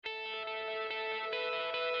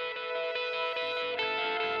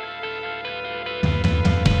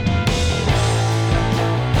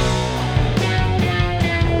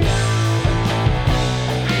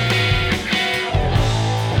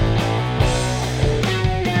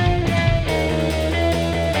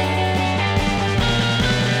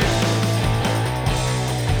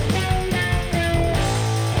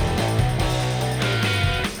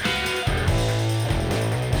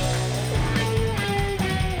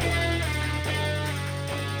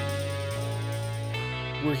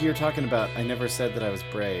We're here talking about I Never Said That I Was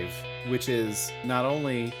Brave, which is not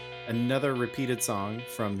only another repeated song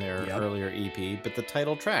from their earlier EP, but the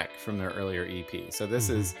title track from their earlier EP. So this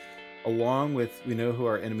is, along with We Know Who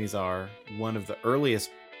Our Enemies Are, one of the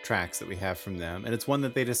earliest tracks that we have from them. And it's one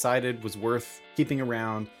that they decided was worth keeping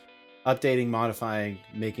around, updating, modifying,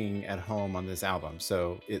 making at home on this album.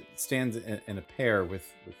 So it stands in a pair with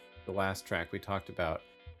the last track we talked about.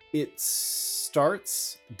 It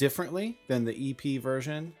starts differently than the EP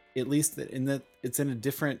version, at least in that it's in a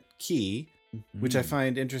different key, which I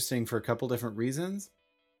find interesting for a couple different reasons.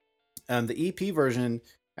 The EP version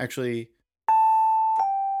actually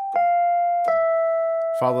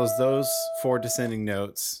follows those four descending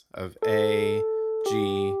notes of A,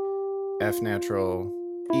 G, F natural,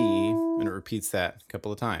 E, and it repeats that a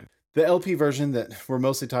couple of times. The LP version that we're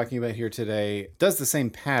mostly talking about here today does the same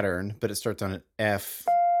pattern, but it starts on an F,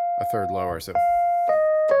 a third lower, so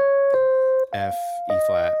F, E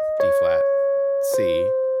flat, D flat, C.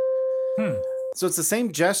 So it's the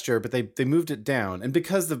same gesture, but they moved it down. And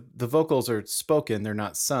because the vocals are spoken, they're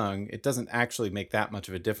not sung, it doesn't actually make that much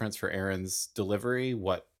of a difference for Aaron's delivery,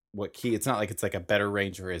 what key. It's not like it's like a better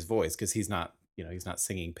range for his voice, because he's not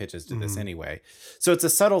singing pitches to this anyway. So it's a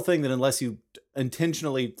subtle thing that unless you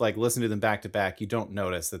intentionally like listen to them back to back, you don't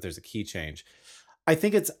notice that there's a key change. I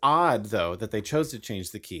think it's odd, though, that they chose to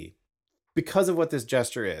change the key because of what this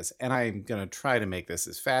gesture is. And I'm going to try to make this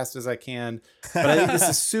as fast as I can. But I think this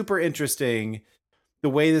is super interesting, the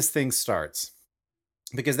way this thing starts,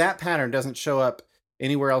 because that pattern doesn't show up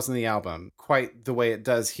anywhere else in the album quite the way it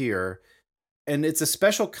does here. And it's a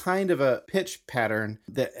special kind of a pitch pattern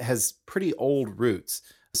that has pretty old roots.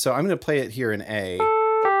 So I'm going to play it here in A,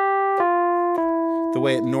 the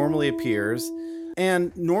way it normally appears.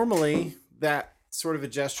 And normally that sort of a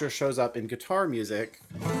gesture shows up in guitar music.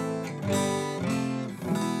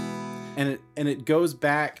 And it goes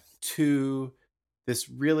back to this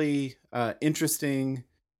really interesting,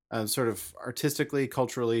 sort of artistically,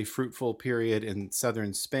 culturally fruitful period in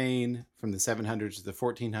southern Spain from the 700s to the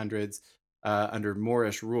 1400s under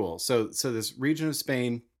Moorish rule. So this region of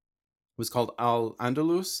Spain was called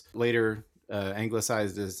Al-Andalus, later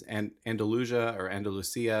anglicized as Andalusia or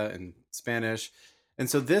Andalusia in Spanish. And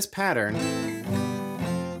so this pattern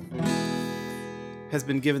has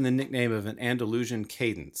been given the nickname of an Andalusian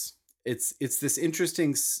cadence. It's this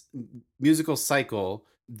interesting musical cycle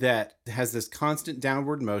that has this constant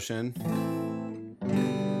downward motion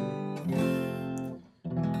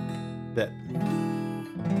that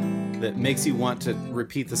makes you want to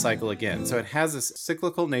repeat the cycle again. So it has a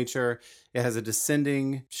cyclical nature. It has a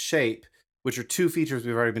descending shape, which are two features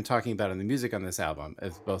we've already been talking about in the music on this album,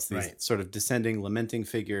 as both these sort of descending, lamenting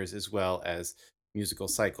figures as well as musical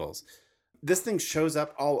cycles. This thing shows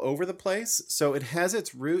up all over the place. So it has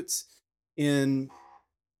its roots in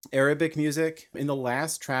Arabic music. In the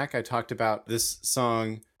last track, I talked about this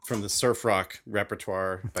song from the surf rock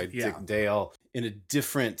repertoire by Dick Dale in a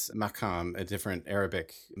different maqam, a different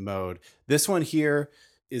Arabic mode. This one here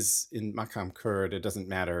is in maqam Kurd. It doesn't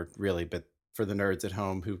matter really, but for the nerds at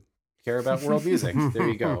home who care about world music, there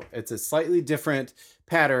you go. It's a slightly different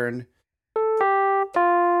pattern,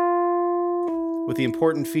 with the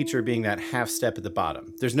important feature being that half step at the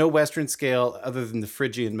bottom. There's no Western scale other than the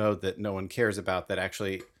Phrygian mode that no one cares about that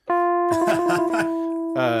actually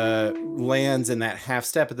lands in that half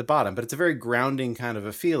step at the bottom. But it's a very grounding kind of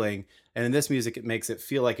a feeling. And in this music, it makes it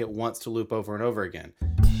feel like it wants to loop over and over again.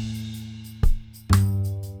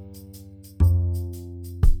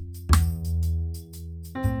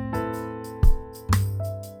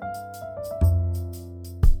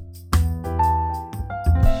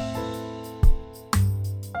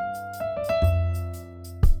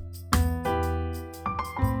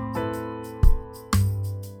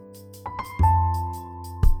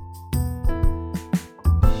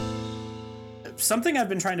 Something I've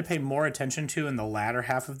been trying to pay more attention to in the latter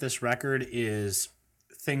half of this record is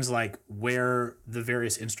things like where the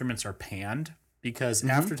various instruments are panned. Because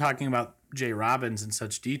after talking about Jay Robbins in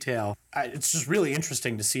such detail, it's just really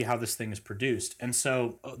interesting to see how this thing is produced. And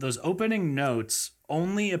so those opening notes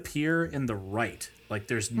only appear in the right. Like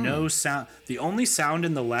there's no sound. The only sound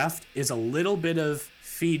in the left is a little bit of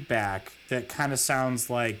feedback that kind of sounds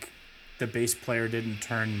like the bass player didn't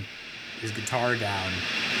turn his guitar down.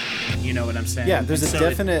 You know what I'm saying? Yeah, there's a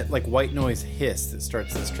definite like white noise hiss that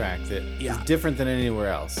starts this track that is different than anywhere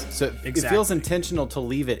else. So it feels intentional to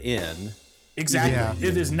leave it in. Exactly. Yeah.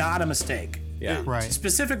 It is not a mistake. Yeah. Right.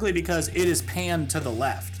 Specifically because it is panned to the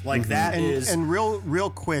left. Like that is... And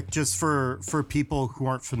real quick, just for people who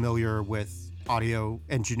aren't familiar with audio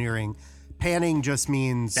engineering, panning just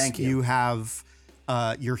means you have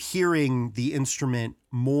you're hearing the instrument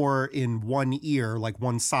more in one ear, like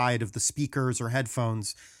one side of the speakers or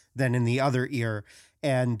headphones, than in the other ear.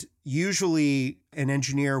 And usually an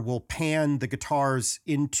engineer will pan the guitars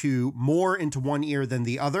more into one ear than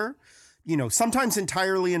the other, sometimes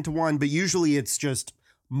entirely into one, but usually it's just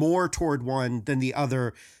more toward one than the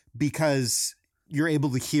other because you're able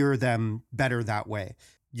to hear them better that way.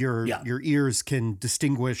 Your ears can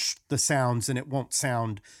distinguish the sounds and it won't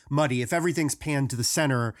sound muddy. If everything's panned to the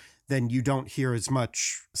center, then you don't hear as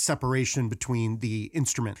much separation between the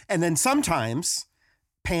instrument. And then sometimes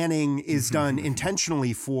panning is done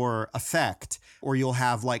intentionally for effect, or you'll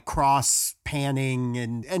have like cross panning,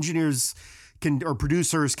 and engineers or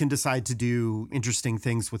producers can decide to do interesting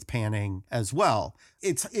things with panning as well.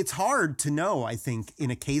 It's hard to know, I think,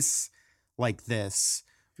 in a case like this,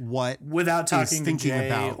 what without talking thinking to Jay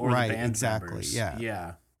about or right the band exactly members.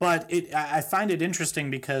 yeah. But I find it interesting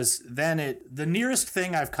because then the nearest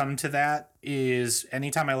thing I've come to that is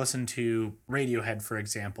anytime I listen to Radiohead, for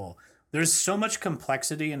example, there's so much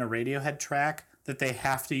complexity in a Radiohead track that they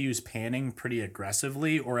have to use panning pretty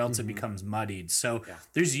aggressively or else it becomes muddied. So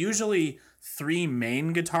there's usually 3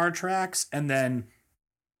 main guitar tracks and then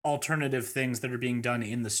alternative things that are being done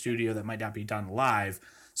in the studio that might not be done live.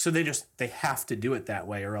 So they have to do it that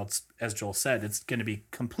way, or else, as Joel said, it's going to be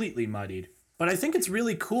completely muddied. But I think it's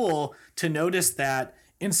really cool to notice that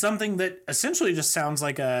in something that essentially just sounds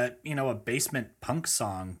like a basement punk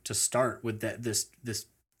song to start with this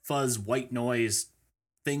fuzz white noise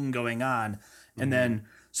thing going on, and then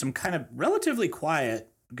some kind of relatively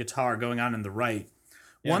quiet guitar going on in the right.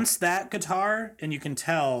 Once that guitar, and you can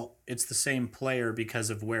tell it's the same player because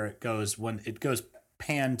of where it goes, when it goes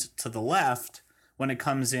panned to the left, when it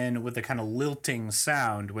comes in with the kind of lilting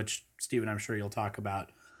sound, which Stephen, I'm sure you'll talk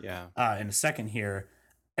about in a second here,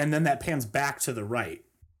 and then that pans back to the right.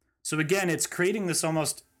 So again, it's creating this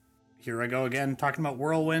almost, here I go again, talking about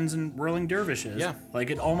whirlwinds and whirling dervishes. Yeah.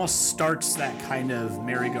 Like it almost starts that kind of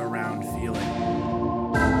merry-go-round feeling.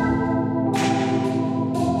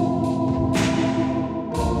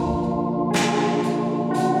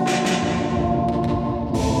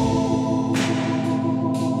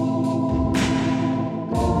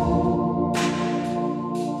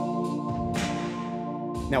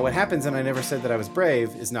 Now, what happens, and I never said that I was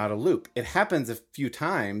brave, is not a loop. It happens a few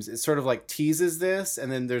times. It sort of like teases this, and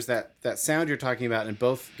then there's that sound you're talking about in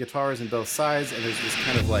both guitars and both sides, and there's this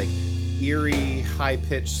kind of like eerie,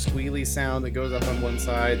 high-pitched, squealy sound that goes up on one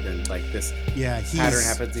side, and like this pattern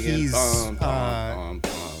happens again.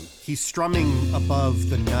 He's strumming above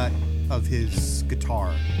the nut of his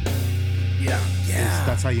guitar. Yeah.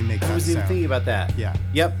 That's how you make that sound. I was even thinking about that. Yeah.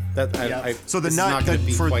 Yep. So the nut,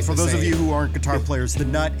 for those of you who aren't guitar players, the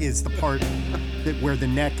nut is the part where the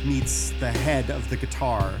neck meets the head of the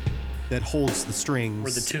guitar that holds the strings.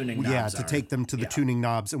 Where the tuning knobs to take them to the tuning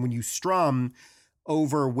knobs. And when you strum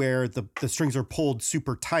over where the strings are pulled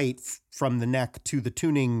super tight from the neck to the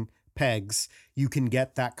tuning pegs, you can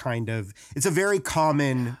get that kind of, it's a very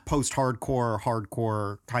common post-hardcore,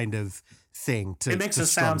 hardcore kind of thing. It makes it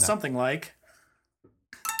sound something like...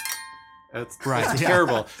 That's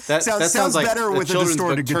terrible. That sounds like better with a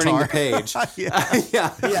distorted guitar. Turning the page.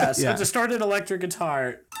 Yes, a distorted electric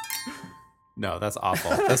guitar. No, that's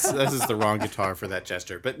awful. This is the wrong guitar for that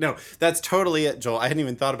gesture. But no, that's totally it, Joel. I hadn't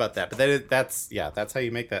even thought about that. But that's how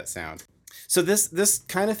you make that sound. So this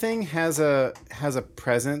kind of thing has a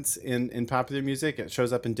presence in popular music. It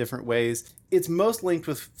shows up in different ways. It's most linked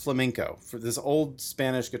with flamenco, for this old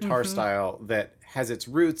Spanish guitar style that has its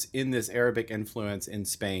roots in this Arabic influence in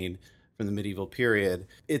Spain from the medieval period.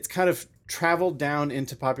 It's kind of traveled down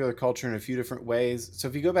into popular culture in a few different ways. So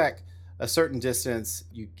if you go back a certain distance,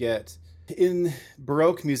 you get in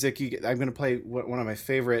Baroque music. I'm going to play one of my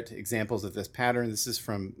favorite examples of this pattern. This is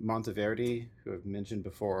from Monteverdi, who I've mentioned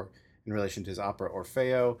before in relation to his opera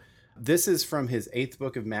Orfeo. This is from his 8th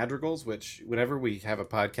book of madrigals, which whenever we have a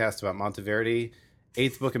podcast about Monteverdi,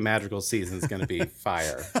 8th book of madrigals season is going to be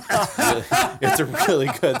fire. It's a really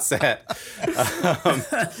good set.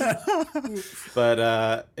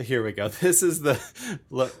 But here we go. This is the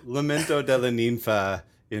Lamento della Ninfa.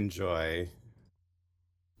 Enjoy.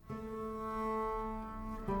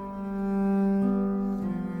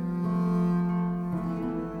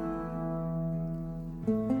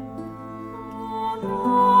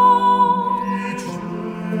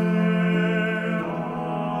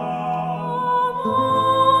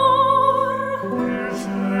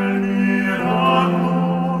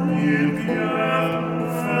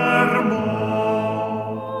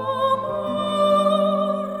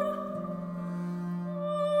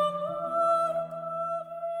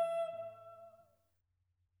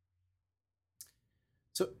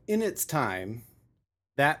 So in its time,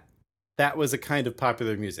 that that was a kind of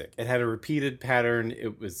popular music. It had a repeated pattern.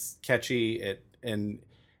 It was catchy. And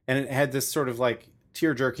it had this sort of like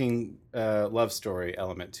tear-jerking love story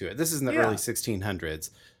element to it. This is in the early 1600s.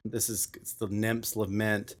 It's the nymph's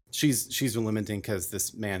lament. She's lamenting because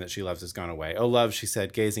this man that she loves has gone away. Oh, love, she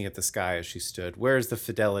said, gazing at the sky as she stood. Where is the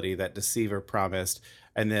fidelity that deceiver promised?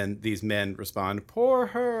 And then these men respond, poor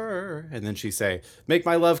her. And then she say, make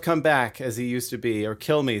my love come back as he used to be, or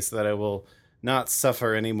kill me so that I will not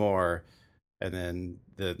suffer anymore. And then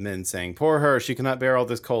the men saying, poor her, she cannot bear all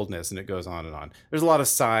this coldness. And it goes on and on. There's a lot of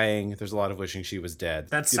sighing. There's a lot of wishing she was dead.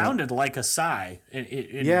 That sounded like a sigh in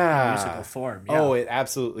musical form. Yeah. Oh, it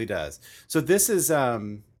absolutely does. So this is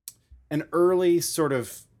an early sort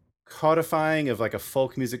of codifying of like a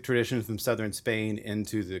folk music tradition from southern Spain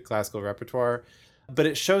into the classical repertoire. But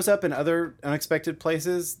it shows up in other unexpected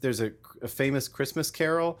places. There's a famous Christmas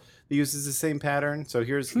carol that uses the same pattern. So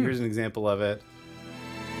here's an example of it.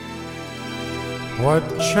 What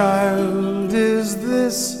child is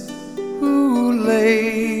this who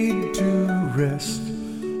laid to rest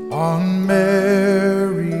on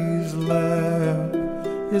Mary's lap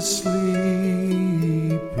is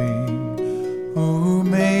sleeping,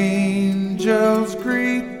 whom angels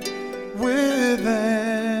greet with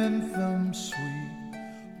anthems sweet,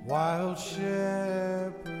 while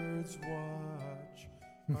shepherds watch.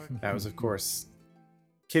 That was, of course,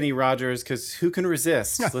 Kenny Rogers, because who can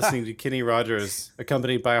resist listening to Kenny Rogers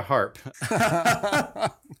accompanied by a harp?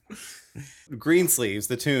 Greensleeves,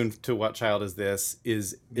 the tune to What Child Is This,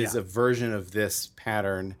 is a version of this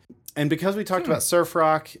pattern. And because we talked about surf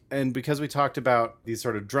rock, and because we talked about these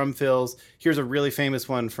sort of drum fills, here's a really famous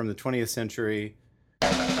one from the 20th century.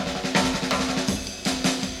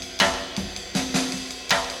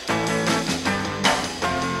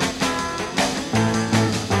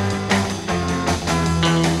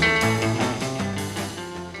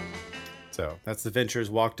 So that's the Ventures'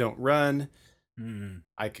 Walk, Don't Run.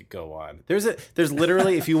 I could go on. There's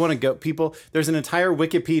literally, if you want to go, people, there's an entire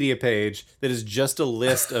Wikipedia page that is just a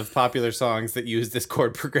list of popular songs that use this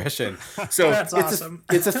chord progression. So That's awesome.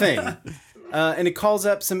 It's a thing. And it calls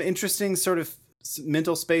up some interesting sort of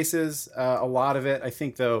mental spaces. A lot of it, I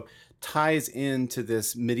think, though, ties into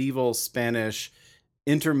this medieval Spanish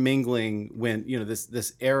intermingling when,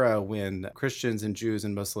 this era when Christians and Jews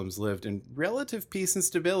and Muslims lived in relative peace and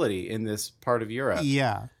stability in this part of Europe.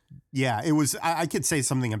 Yeah, it was. I could say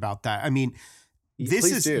something about that. I mean,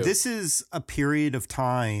 this is a period of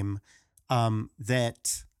time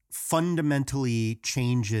that fundamentally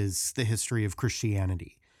changes the history of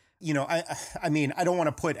Christianity. I mean, I don't want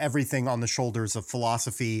to put everything on the shoulders of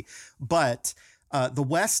philosophy, but the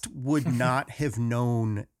West would not have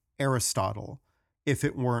known Aristotle if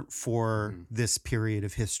it weren't for this period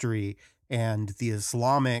of history and the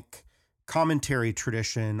Islamic commentary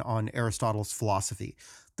tradition on Aristotle's philosophy.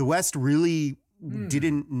 The West really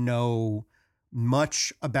didn't know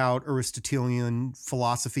much about Aristotelian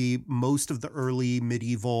philosophy. Most of the early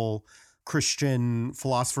medieval Christian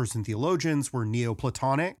philosophers and theologians were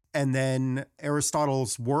Neoplatonic. And then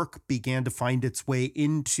Aristotle's work began to find its way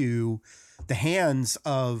into the hands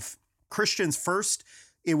of Christians. First,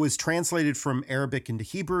 it was translated from Arabic into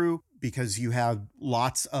Hebrew because you have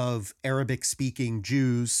lots of Arabic-speaking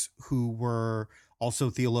Jews who were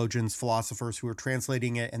also theologians, philosophers who were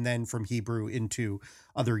translating it, and then from Hebrew into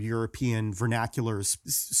other European vernaculars.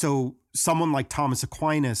 So someone like Thomas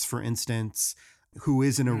Aquinas, for instance, who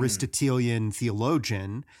is an Aristotelian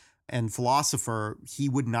theologian and philosopher, he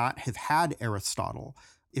would not have had Aristotle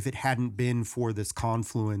if it hadn't been for this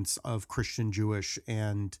confluence of Christian, Jewish,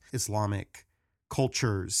 and Islamic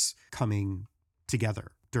cultures coming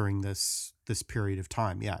together during this period of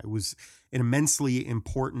time. Yeah, it was an immensely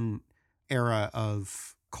important era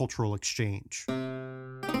of cultural exchange. So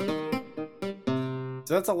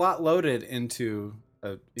that's a lot loaded into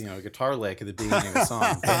a guitar lick at the beginning of the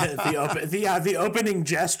song. the opening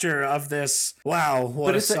gesture of this. Wow,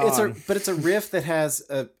 what a song! It's a riff that has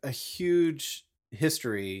a huge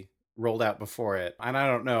history rolled out before it, and I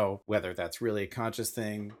don't know whether that's really a conscious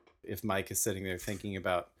thing. If Mike is sitting there thinking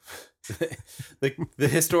about the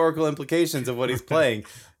historical implications of what he's playing,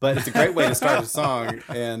 but it's a great way to start a song.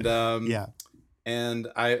 And and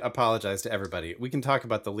I apologize to everybody. We can talk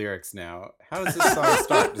about the lyrics now. How does this song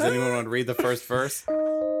start? Does anyone want to read the first verse?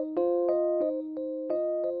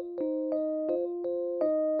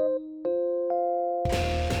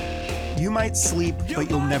 You might sleep,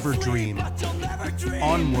 but you'll never dream.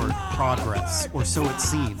 Onward progress, or so it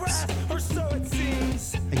seems.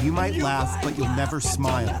 And you might laugh, but you'll never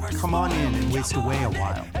smile. Come on in and waste away a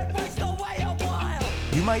while.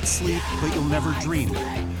 You You might sleep, but you'll never dream.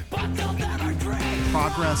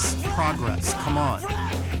 Progress, progress, come on.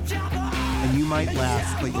 And you might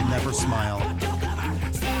laugh, but you'll never smile.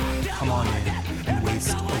 Come on in and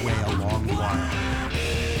waste away a long while.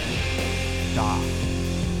 Da.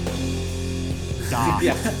 Da.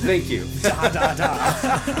 Yeah, thank you. Da, da,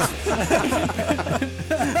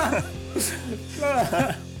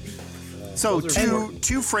 da. So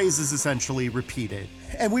two phrases essentially repeated.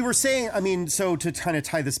 And we were saying, I mean, so to kind of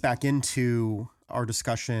tie this back into our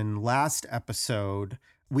discussion last episode,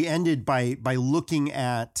 we ended by looking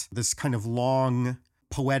at this kind of long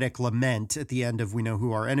poetic lament at the end of "We know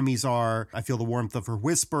who our enemies are. I feel the warmth of her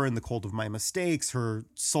whisper and the cold of my mistakes, her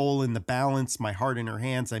soul in the balance, my heart in her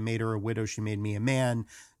hands. I made her a widow, she made me a man.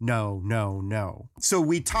 No, no, no." So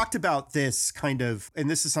we talked about this kind of, and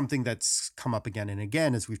this is something that's come up again and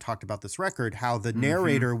again as we've talked about this record, how the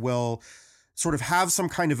narrator will sort of have some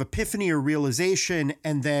kind of epiphany or realization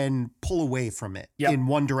and then pull away from it in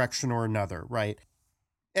one direction or another, right?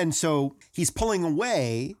 And so he's pulling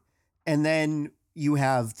away, and then you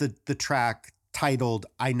have the track titled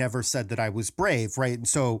 "I Never Said That I Was Brave," right? And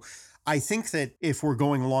so I think that if we're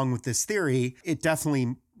going along with this theory, it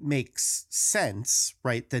definitely makes sense,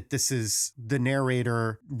 right? That this is the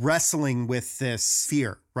narrator wrestling with this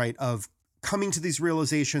fear, right? Of coming to these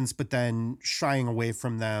realizations, but then shying away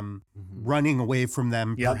from them, running away from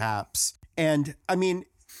them, perhaps. And I mean,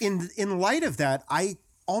 in light of that, I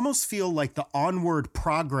almost feel like the onward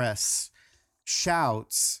progress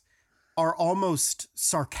shouts are almost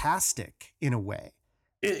sarcastic in a way.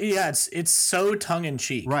 It's so tongue in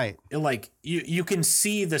cheek, right? Like you can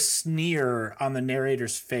see the sneer on the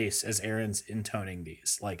narrator's face as Aaron's intoning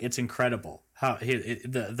these. Like, it's incredible how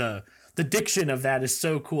the diction of that is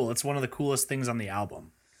so cool. It's one of the coolest things on the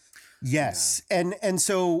album. Yes, and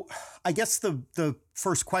so I guess the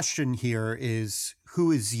first question here is,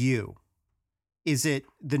 who is you? Is it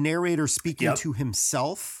the narrator speaking to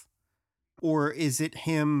himself, or is it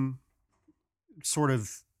him sort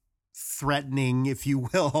of threatening, if you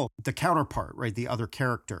will, the counterpart, right? The other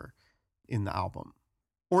character in the album?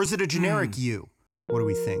 Or is it a generic you? What do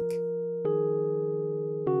we think?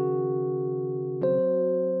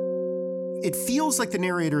 It feels like the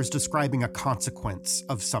narrator is describing a consequence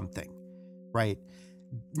of something, right?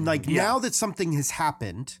 Like, now that something has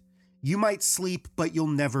happened, you might sleep, but you'll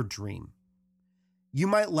never dream. You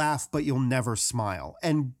might laugh, but you'll never smile.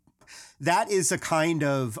 And that is a kind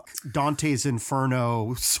of Dante's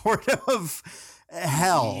Inferno sort of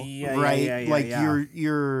hell, right?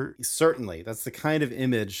 You're certainly, that's the kind of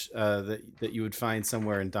image that you would find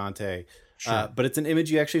somewhere in Dante. Sure. But it's an image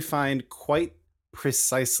you actually find quite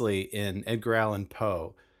precisely in Edgar Allan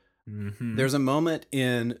Poe. Mm-hmm. There's a moment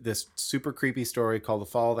in this super creepy story called The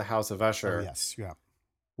Fall of the House of Usher. Oh, yes, yeah.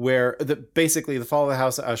 Where basically The Fall of the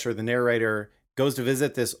House of Usher, the narrator goes to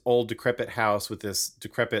visit this old decrepit house with this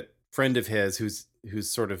decrepit friend of his who's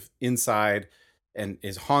sort of inside and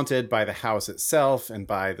is haunted by the house itself and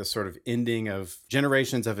by the sort of ending of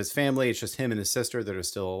generations of his family. It's just him and his sister that are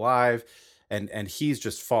still alive. And he's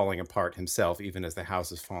just falling apart himself, even as the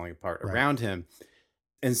house is falling apart around him.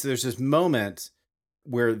 And so there's this moment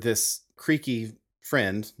where this creaky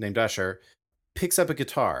friend named Usher picks up a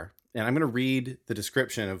guitar. And I'm going to read the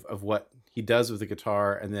description of what he does with the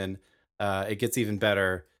guitar. And then it gets even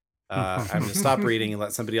better. I'm going to stop reading and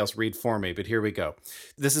let somebody else read for me. But here we go.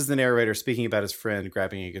 This is the narrator speaking about his friend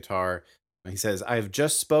grabbing a guitar. He says, "I have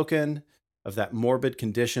just spoken of that morbid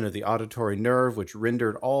condition of the auditory nerve which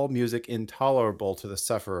rendered all music intolerable to the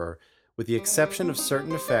sufferer, with the exception of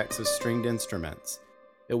certain effects of stringed instruments.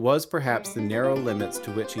 It was perhaps the narrow limits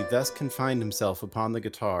to which he thus confined himself upon the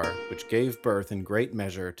guitar, which gave birth in great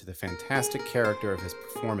measure to the fantastic character of his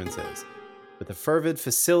performances. But the fervid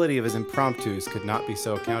facility of his impromptus could not be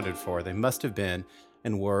so accounted for. They must have been,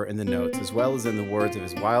 and were, in the notes, as well as in the words of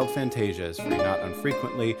his wild fantasias, for he not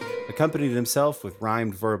unfrequently accompanied himself with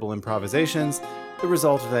rhymed verbal improvisations, the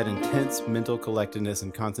result of that intense mental collectedness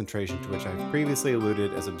and concentration to which I have previously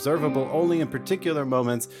alluded as observable only in particular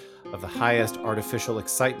moments of the highest artificial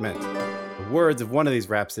excitement. The words of one of these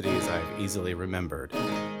rhapsodies I have easily remembered."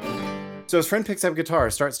 So his friend picks up a guitar,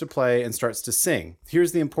 starts to play, and starts to sing.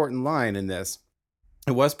 Here's the important line in this.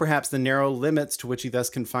 "It was perhaps the narrow limits to which he thus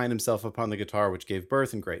confined himself upon the guitar which gave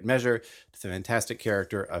birth in great measure to the fantastic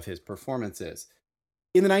character of his performances."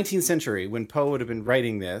 In the 19th century, when Poe would have been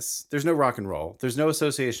writing this, there's no rock and roll. There's no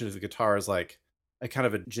association of the guitar as like a kind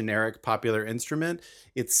of a generic popular instrument.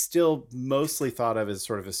 It's still mostly thought of as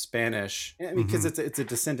sort of a Spanish, because it's a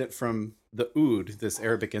descendant from the oud, this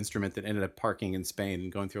Arabic instrument that ended up parking in Spain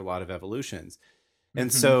and going through a lot of evolutions.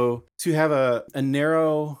 And so to have a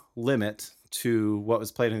narrow limit to what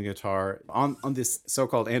was played on the guitar on this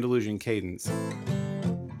so-called Andalusian cadence.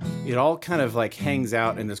 It all kind of like hangs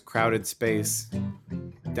out in this crowded space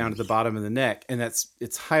down to the bottom of the neck, and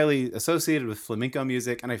it's highly associated with flamenco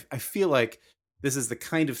music, and I feel like this is the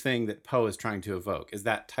kind of thing that Poe is trying to evoke, is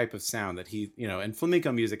that type of sound that he, and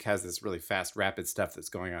flamenco music has this really fast, rapid stuff that's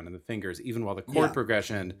going on in the fingers, even while the chord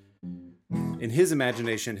progression in his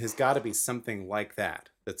imagination has got to be something like that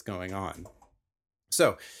that's going on.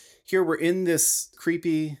 So here we're in this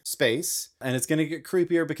creepy space, and it's going to get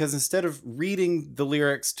creepier because instead of reading the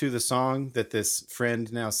lyrics to the song that this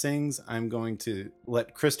friend now sings, I'm going to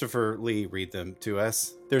let Christopher Lee read them to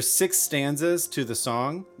us. There's 6 stanzas to the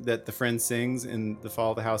song that the friend sings in The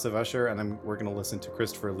Fall of the House of Usher, and we're going to listen to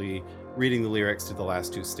Christopher Lee reading the lyrics to the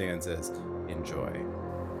last 2 stanzas. Enjoy.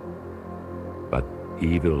 But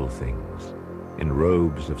evil things, in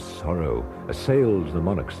robes of sorrow, assailed the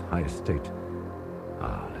monarch's high estate.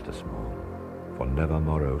 Ah, let us mourn, for never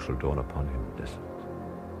morrow shall dawn upon him desolate.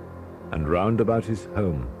 And round about his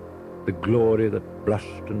home, the glory that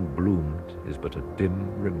blushed and bloomed is but a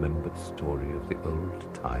dim remembered story of the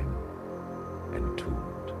old time,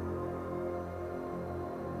 entombed.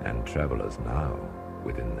 And travellers now,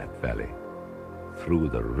 within that valley, through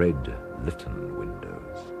the red litten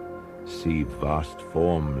windows, see vast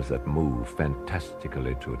forms that move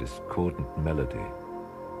fantastically to a discordant melody,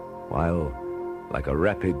 while, like a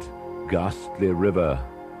rapid, ghastly river,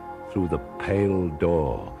 through the pale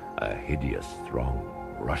door, a hideous throng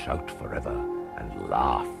rush out forever and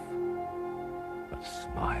laugh, but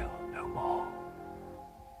smile no more.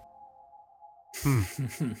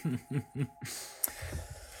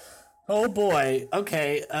 Oh boy.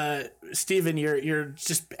 Okay, Stephen, you're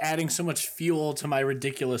just adding so much fuel to my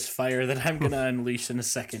ridiculous fire that I'm gonna unleash in a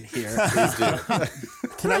second here. Please do.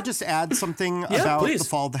 Can I just add something about The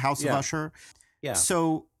Fall of the House of Usher? Yeah.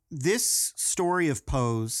 So this story of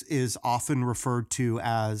Poe's is often referred to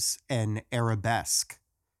as an arabesque,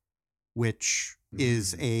 which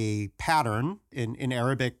is a pattern in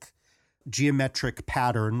Arabic, geometric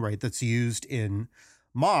pattern, right, that's used in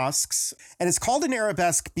mosques. And it's called an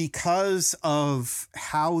arabesque because of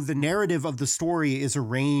how the narrative of the story is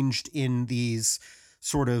arranged in these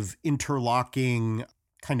sort of interlocking,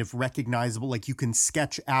 kind of recognizable, like you can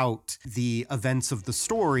sketch out the events of the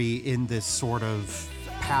story in this sort of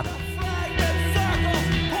pattern.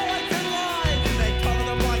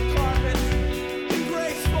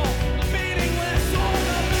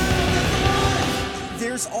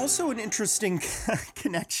 There's also an interesting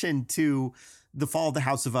connection to The Fall of the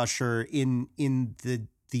House of Usher in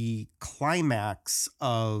the climax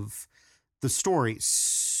of the story.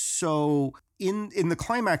 So in the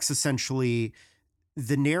climax, essentially,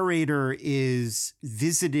 the narrator is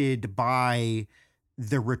visited by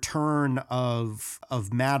the return of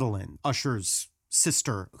Madeline, Usher's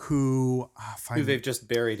sister, who they've just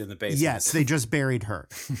buried in the basement. Yes, they just buried her.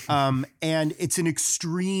 And it's an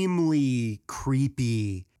extremely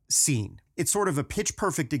creepy scene. It's sort of a pitch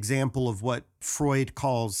perfect example of what Freud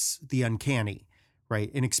calls the uncanny,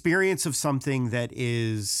 right? An experience of something that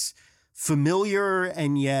is familiar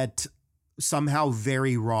and yet somehow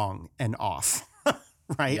very wrong and off.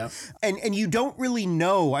 Right. Yep. And you don't really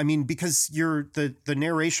know. I mean, because the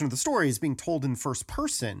narration of the story is being told in first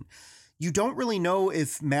person. You don't really know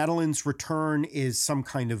if Madeline's return is some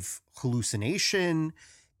kind of hallucination,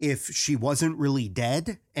 if she wasn't really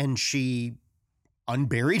dead and she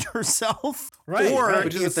unburied herself, right? Or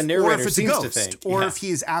which is what the narrator seems to think, or if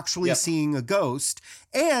he is actually seeing a ghost.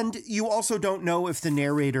 And you also don't know if the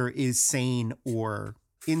narrator is sane or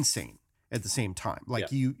insane at the same time. Like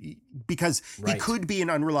because he could be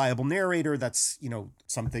an unreliable narrator. That's,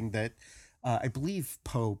 something that I believe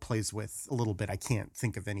Poe plays with a little bit. I can't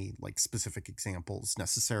think of any like specific examples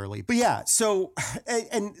necessarily, but yeah. So,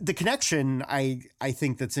 and the connection I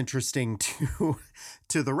think that's interesting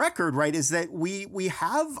to the record, right, is that we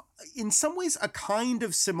have in some ways a kind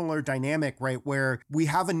of similar dynamic, right, where we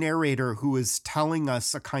have a narrator who is telling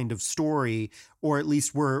us a kind of story, or at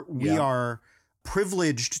least we are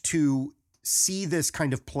privileged to see this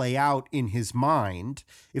kind of play out in his mind,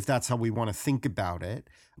 if that's how we want to think about it,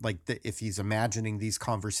 like if he's imagining these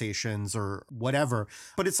conversations or whatever.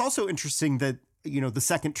 But it's also interesting that, the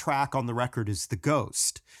second track on the record is The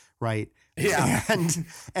Ghost, right? Yeah.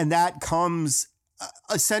 And that comes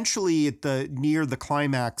essentially at near the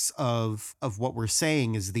climax of what we're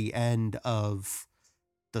saying is the end of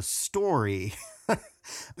the story.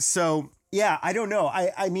 So, yeah, I don't know.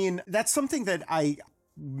 I mean, that's something that I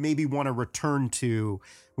maybe want to return to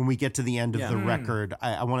when we get to the end of the record.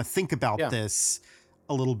 I want to think about this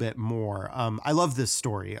a little bit more. I love this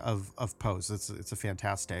story of Poe's. It's a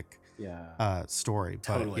fantastic story.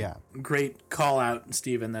 But Totally. yeah. Great call out,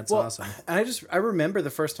 Steven. That's awesome. I remember the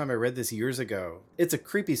first time I read this years ago. It's a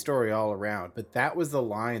creepy story all around, but that was the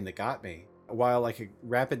line that got me. While like a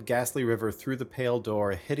rapid ghastly river through the pale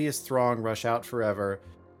door, a hideous throng rush out forever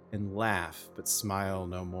and laugh, but smile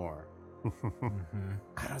no more.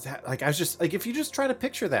 I don't that like I was just like if you just try to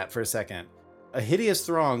picture that for a second. A hideous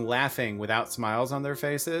throng laughing without smiles on their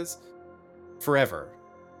faces forever.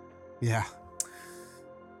 Yeah.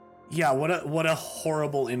 Yeah, what a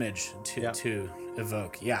horrible image to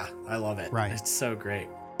evoke. Yeah, I love it. Right. It's so great.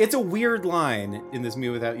 It's a weird line in this Me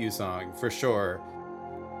Without You song, for sure.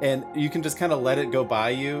 And you can just kind of let it go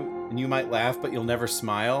by you, and you might laugh, but you'll never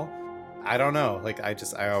smile. I don't know. Like,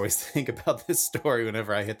 I always think about this story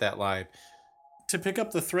whenever I hit that line. To pick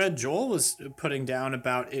up the thread Joel was putting down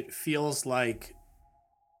about it feels like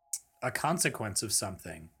a consequence of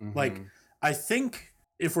something. Mm-hmm. Like, I think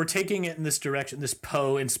if we're taking it in this direction, this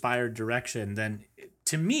Poe-inspired direction, then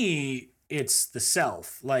to me, it's the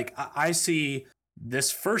self. Like, I see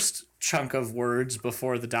this first chunk of words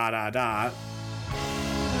before the da-da-da.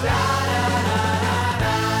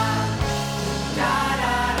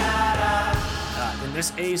 In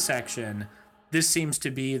this A section, this seems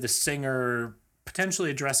to be the singer potentially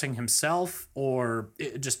addressing himself or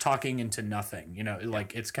just talking into nothing. You know,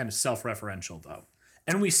 like it's kind of self-referential, though.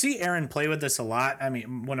 And we see Aaron play with this a lot. I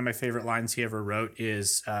mean, one of my favorite lines he ever wrote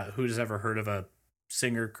is, who's ever heard of a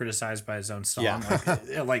singer criticized by his own song? Yeah.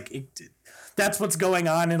 That's what's going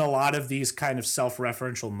on in a lot of these kind of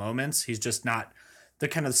self-referential moments. He's just not, the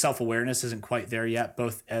kind of self-awareness isn't quite there yet,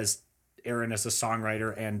 both as Aaron as a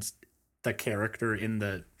songwriter and the character in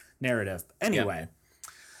the narrative. Anyway,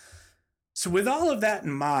 so with all of that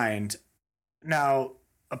in mind, now,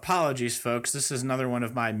 apologies, folks. This is another one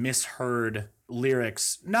of my misheard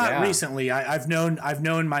lyrics. Not recently. I've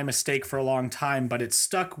known my mistake for a long time, but it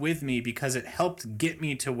stuck with me because it helped get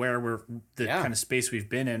me to where we're the kind of space we've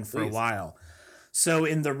been in for a while. So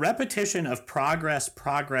in the repetition of progress,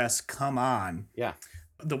 come on. Yeah.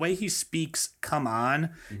 The way he speaks come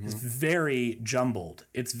on is very jumbled.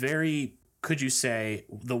 It's very, could you say,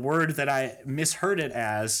 the word that I misheard it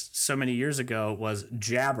as so many years ago was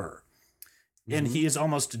jabber. And he is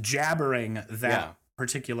almost jabbering that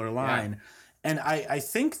particular line. Yeah. And I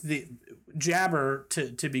think the jabber,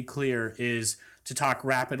 to be clear, is to talk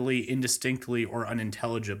rapidly, indistinctly, or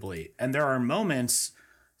unintelligibly. And there are moments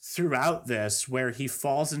throughout this where he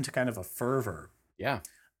falls into kind of a fervor. Yeah.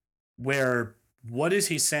 Where, what is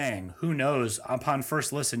he saying? Who knows? Upon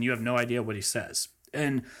first listen, you have no idea what he says.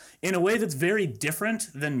 And in a way that's very different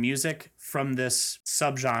than music from this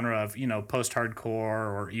subgenre of, you know, post-hardcore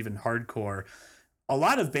or even hardcore. A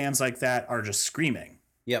lot of bands like that are just screaming.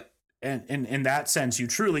 Yep. And in that sense, you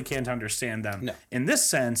truly can't understand them. No. In this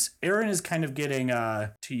sense, Aaron is kind of getting,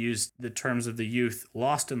 to use the terms of the youth,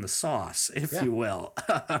 lost in the sauce, if you will.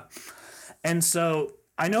 And so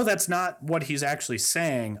I know that's not what he's actually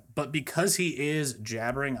saying, but because he is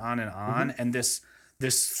jabbering on and on, and this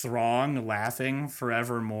throng laughing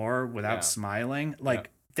forevermore without smiling, like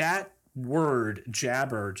that word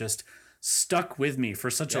jabber just stuck with me for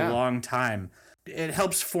such a long time. It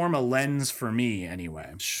helps form a lens for me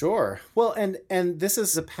anyway. Sure. Well, and this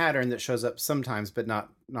is a pattern that shows up sometimes, but not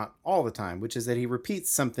all the time, which is that he repeats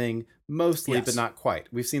something mostly, but not quite.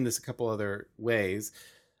 We've seen this a couple other ways.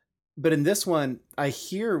 But in this one, I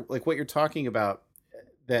hear like what you're talking about,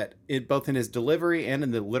 that it both in his delivery and in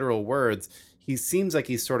the literal words, he seems like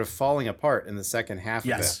he's sort of falling apart in the second half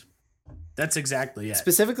of it. That's exactly it.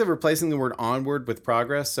 Specifically replacing the word onward with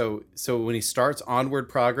progress. So when he starts onward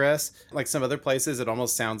progress, like some other places, it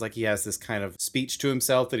almost sounds like he has this kind of speech to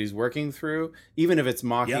himself that he's working through, even if it's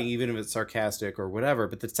mocking, even if it's sarcastic or whatever.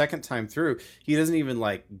 But the second time through, he doesn't even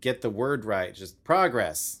like get the word right. Just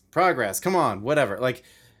progress, come on, whatever. Like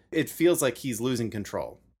it feels like he's losing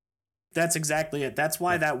control. That's exactly it. That's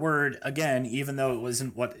why that word, again, even though it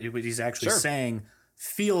wasn't what he's actually saying,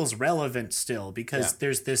 feels relevant still, because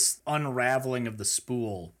there's this unraveling of the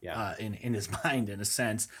spool in his mind, in a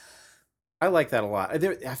sense. I like that a lot.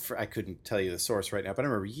 I couldn't tell you the source right now, but I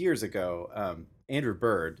remember years ago, Andrew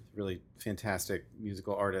Bird, really fantastic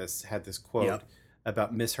musical artist, had this quote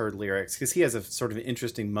about misheard lyrics, because he has a sort of an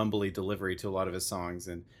interesting mumbly delivery to a lot of his songs.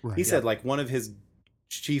 And he said like one of his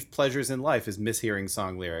chief pleasures in life is mishearing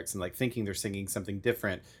song lyrics and like thinking they're singing something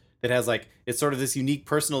different that has like, it's sort of this unique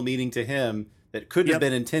personal meaning to him that couldn't have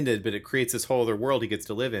been intended, but it creates this whole other world he gets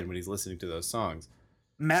to live in when he's listening to those songs.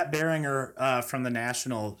 Matt Berringer from The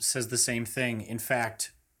National says the same thing. In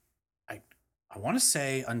fact, I want to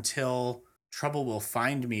say until Trouble Will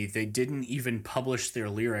Find Me, they didn't even publish their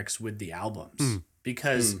lyrics with the albums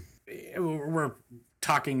because we're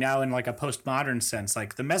talking now in like a postmodern sense,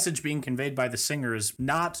 like the message being conveyed by the singer is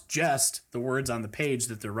not just the words on the page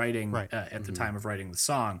that they're writing at the time of writing the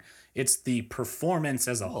song. It's the performance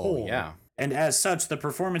as a whole. Yeah. And as such, the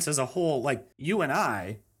performance as a whole, like you and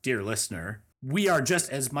I, dear listener, we are just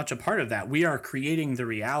as much a part of that. We are creating the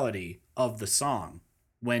reality of the song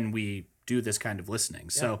when we do this kind of listening.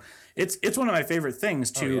 So it's one of my favorite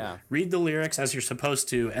things to read the lyrics as you're supposed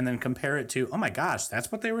to, and then compare it to, oh my gosh,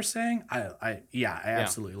 that's what they were saying. I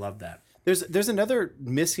absolutely love that. There's another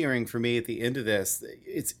mishearing for me at the end of this.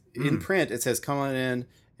 It's in print. It says, "Come on in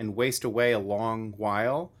and waste away a long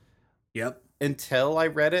while." Yep. Until I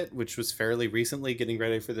read it, which was fairly recently, getting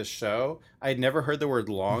ready for this show, I had never heard the word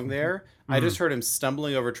long there. I just heard him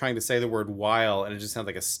stumbling over trying to say the word while, and it just sounded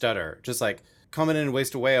like a stutter. Just like, coming in and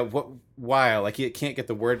waste away a while. Like, he can't get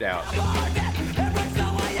the word out.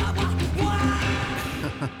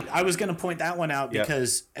 I was going to point that one out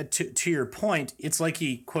because to your point, it's like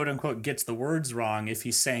he quote unquote gets the words wrong if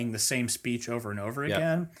he's saying the same speech over and over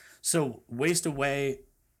again. So waste away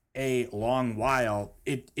a long while,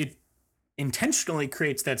 it intentionally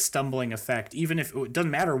creates that stumbling effect, even if it doesn't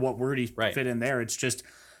matter what word he fit in there. It's just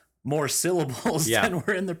more syllables than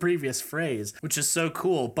were in the previous phrase, which is so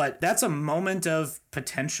cool. But that's a moment of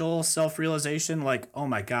potential self-realization, like, oh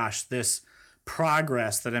my gosh, this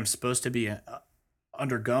progress that I'm supposed to be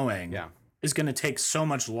undergoing is going to take so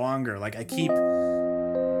much longer. Like, I keep,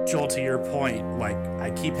 Joel, to your point, like,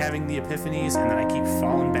 I keep having the epiphanies and then I keep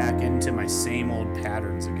falling back into my same old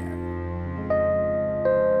patterns again.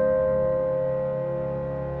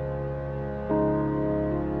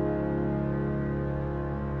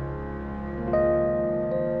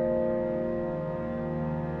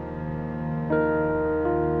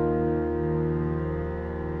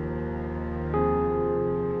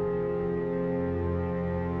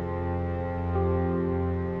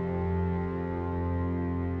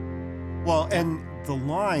 Well, and the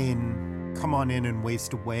line, "come on in and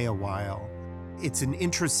waste away a while," it's an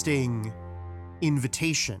interesting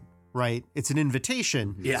invitation, right? It's an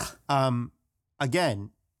invitation. Yeah.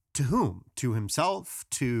 Again, to whom? To himself,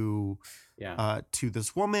 to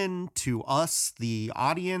this woman, to us, the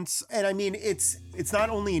audience. And I mean, it's not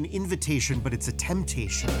only an invitation, but it's a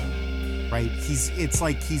temptation, right? It's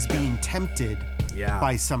like he's being tempted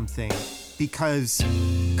by something. Because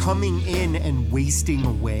coming in and wasting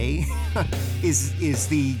away is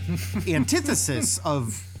the antithesis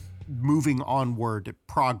of moving onward,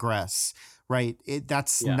 progress, right?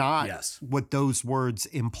 That's not what those words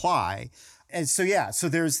imply. And so, so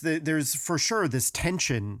there's for sure this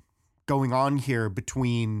tension going on here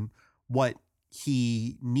between what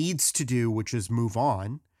he needs to do, which is move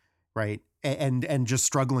on, right? And just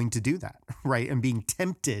struggling to do that, right? And being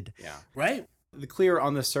tempted. Yeah. Right. The clear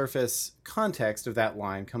on the surface context of that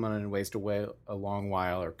line, "come on in and waste away a long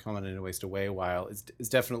while," or "come on in and waste away a while," is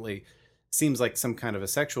definitely seems like some kind of a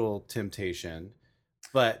sexual temptation.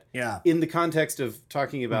 But in the context of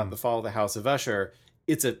talking about the fall of the House of Usher,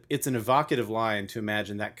 it's an evocative line to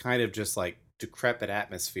imagine that kind of just like decrepit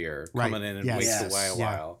atmosphere coming in and waste away a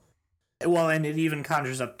while. Well, and it even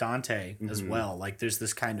conjures up Dante as well. Like, there's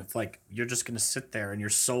this kind of like, you're just going to sit there and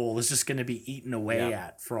your soul is just going to be eaten away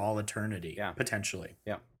at for all eternity, potentially.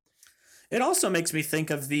 Yeah. It also makes me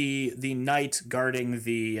think of the knight guarding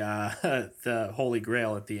the the Holy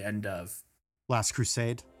Grail at the end of Last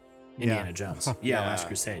Crusade. Indiana Jones. Last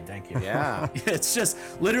Crusade. Thank you. Yeah. It's just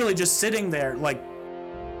literally just sitting there, like,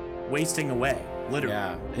 wasting away.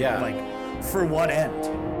 Literally. Yeah. Like, for what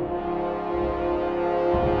end?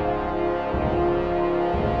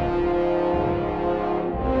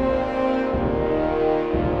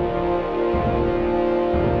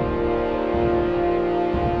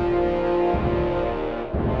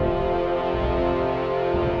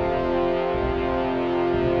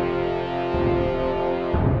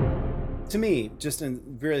 To me, just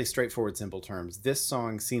in really straightforward, simple terms, this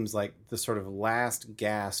song seems like the sort of last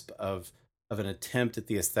gasp of an attempt at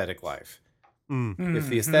the aesthetic life. If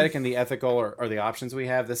the aesthetic and the ethical are the options we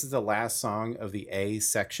have, this is the last song of the A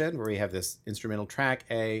section, where we have this instrumental track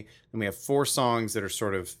A, and we have 4 songs that are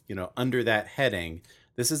sort of, under that heading.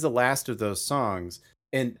 This is the last of those songs.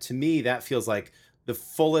 And to me, that feels like the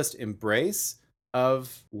fullest embrace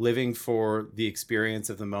of living for the experience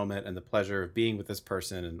of the moment and the pleasure of being with this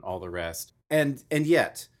person and all the rest. And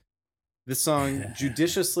yet, the song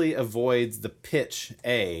judiciously avoids the pitch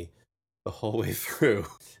A the whole way through.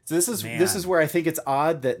 So this is where I think it's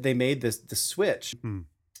odd that they made the switch.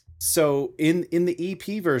 So in the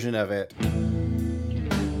EP version of it,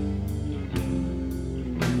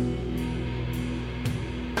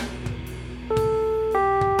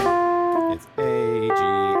 it's A, G,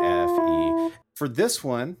 F, E. for this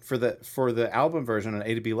one, for the album version on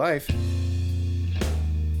A to B Life, you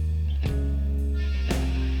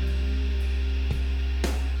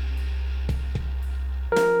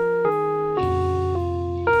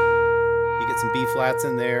get some B flats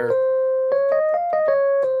in there.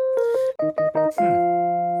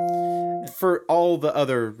 For all the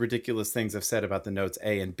other ridiculous things I've said about the notes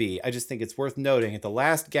A and B, I just think it's worth noting at the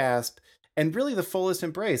last gasp and really the fullest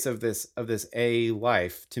embrace of this A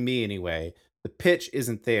life, to me anyway, the pitch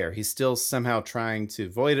isn't there. He's still somehow trying to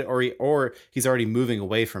avoid it, or he's already moving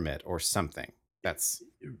away from it, or something. That's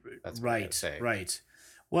what I would say. Right.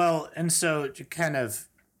 Well, and so to kind of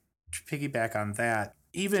piggyback on that,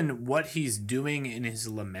 even what he's doing in his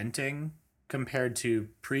lamenting compared to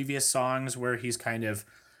previous songs where he's kind of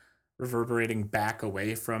reverberating back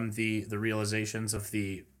away from the realizations of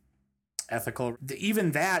the ethical,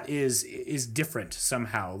 even that is different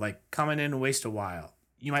somehow. Like, coming in and waste a while,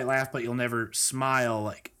 you might laugh but you'll never smile,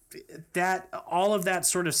 like that. All of that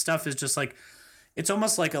sort of stuff is just like, it's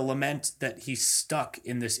almost like a lament that he's stuck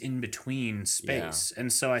in this in-between space.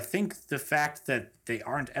 And so I think the fact that they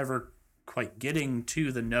aren't ever quite getting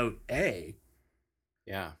to the note A,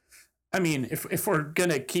 I mean, if we're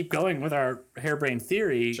gonna keep going with our harebrained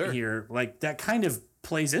theory here, like that kind of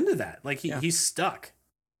plays into that. Like he's stuck.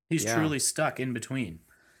 He's truly stuck in between.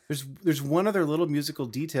 There's one other little musical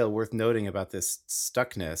detail worth noting about this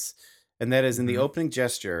stuckness, and that is in the opening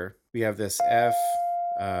gesture, we have this F,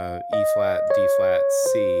 E flat, D flat,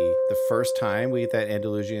 C. The first time we get that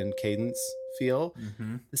Andalusian cadence feel.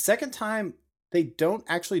 The second time, they don't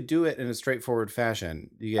actually do it in a straightforward fashion.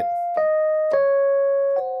 You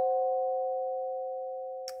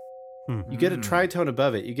get a tritone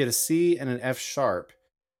above it. You get a C and an F sharp,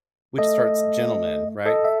 which starts gentleman,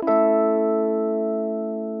 right?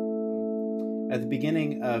 At the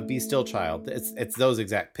beginning of Be Still Child, it's those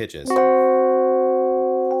exact pitches. Is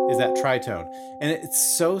that tritone. And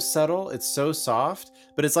it's so subtle, it's so soft,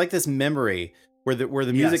 but it's like this memory where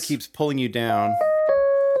the music keeps pulling you down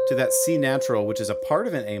to that C natural, which is a part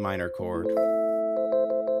of an A minor chord,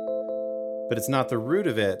 but it's not the root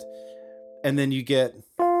of it. And then you get,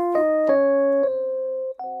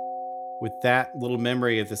 with that little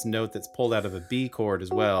memory of this note that's pulled out of a B chord as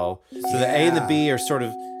well. So the A and the B are sort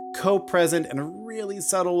of co-present in a really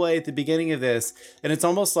subtle way at the beginning of this. And it's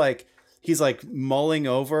almost like he's like mulling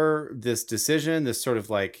over this decision, this sort of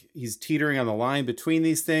like he's teetering on the line between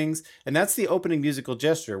these things. And that's the opening musical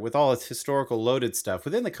gesture with all its historical loaded stuff.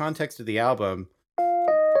 Within the context of the album,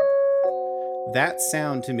 that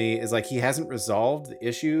sound to me is like he hasn't resolved the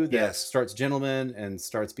issue that starts Gentleman and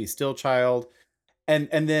starts Be Still Child. And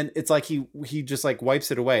then it's like he just like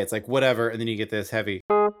wipes it away. It's like whatever, and then you get this heavy,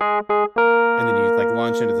 and then you like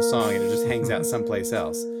launch into the song, and it just hangs out someplace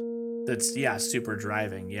else. That's super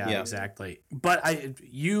driving. Yeah, exactly. But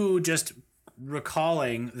you just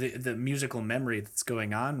recalling the musical memory that's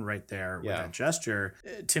going on right there with that gesture.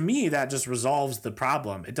 To me, that just resolves the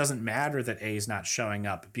problem. It doesn't matter that A is not showing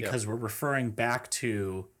up because we're referring back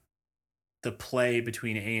to the play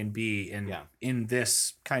between A and B in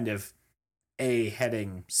this kind of A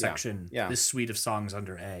heading section, this suite of songs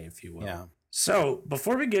under A, if you will. Yeah. So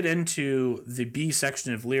before we get into the B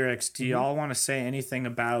section of lyrics, do y'all want to say anything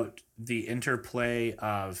about the interplay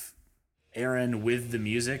of Aaron with the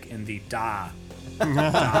music in the da,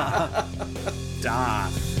 da, da?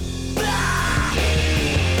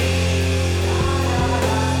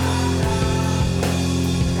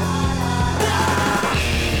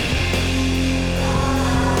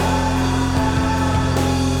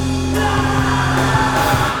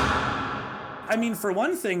 I mean, for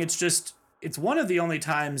one thing, it's one of the only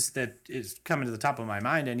times that is coming to the top of my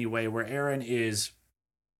mind anyway, where Aaron is,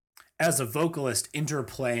 as a vocalist,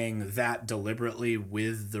 interplaying that deliberately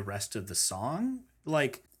with the rest of the song.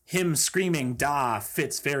 Like, him screaming da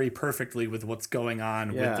fits very perfectly with what's going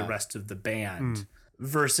on with the rest of the band,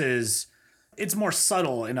 versus it's more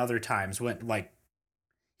subtle in other times when, like,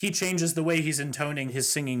 he changes the way he's intoning his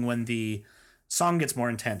singing when the song gets more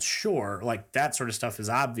intense. Sure, like that sort of stuff is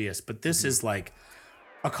obvious, but this is like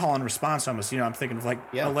a call and response almost. You know, I'm thinking of like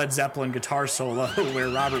a Led Zeppelin guitar solo where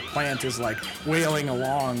Robert Plant is like wailing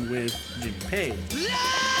along with Jimmy Page.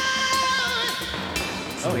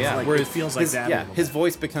 Oh yeah, like, where it feels like that. Yeah, his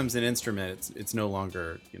voice becomes an instrument. It's no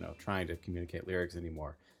longer, trying to communicate lyrics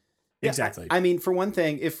anymore. Exactly. I mean, for one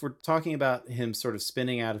thing, if we're talking about him sort of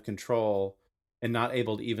spinning out of control and not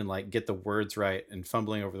able to even like get the words right and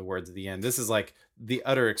fumbling over the words at the end, this is like the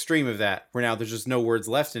utter extreme of that, where now there's just no words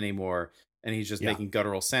left anymore and he's just making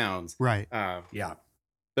guttural sounds. Right. But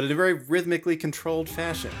in a very rhythmically controlled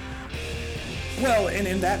fashion. Well, and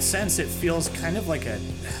in that sense, it feels kind of like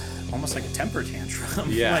almost like a temper tantrum.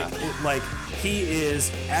 Yeah. like he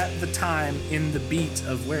is at the time in the beat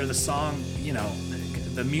of where the song,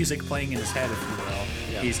 the music playing in his head, if you will.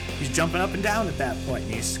 Yeah. He's jumping up and down at that point,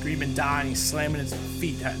 and he's screaming "die!" and he's slamming his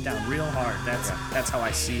feet down real hard. That's how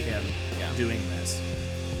I see him doing this.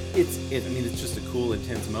 It's just a cool,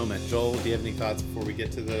 intense moment. Joel, do you have any thoughts before we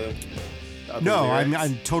get to the other No, lyrics?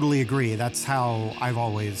 I totally agree. That's how I've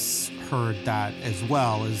always heard that as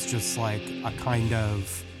well, is just like a kind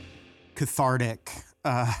of cathartic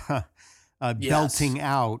belting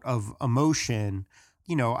out of emotion.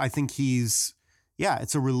 I think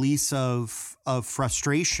it's a release of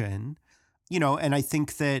frustration, and I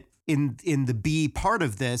think that in the B part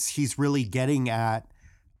of this, he's really getting at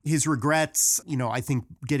his regrets, I think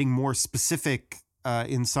getting more specific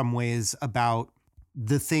in some ways about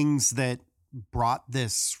the things that brought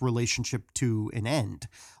this relationship to an end,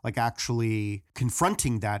 like actually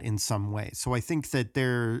confronting that in some way. So I think that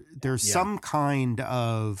there's some kind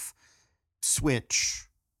of switch.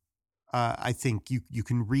 I think you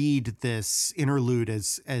can read this interlude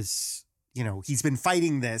as he's been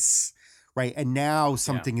fighting this, right? And now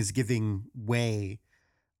something is giving way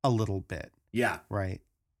a little bit. Yeah. Right.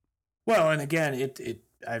 Well, and again,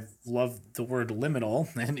 I've loved the word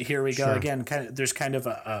liminal, and here we go again. There's kind of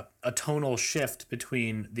a tonal shift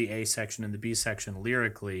between the A section and the B section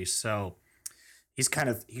lyrically. So he's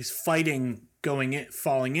fighting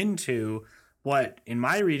falling into what, in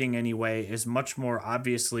my reading anyway, is much more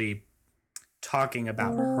obviously talking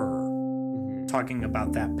about her, talking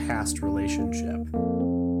about that past relationship.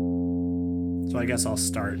 So I guess I'll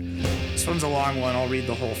start. This one's a long one. I'll read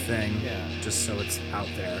the whole thing, just so it's out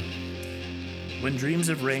there. When dreams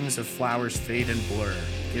of rings of flowers fade and blur,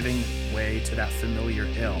 giving way to that familiar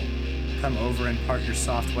ill, come over and part your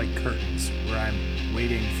soft white curtains, where I'm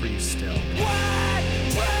waiting for you still. When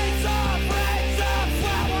dreams of rings of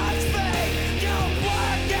flowers fade, you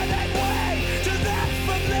blur, giving way to that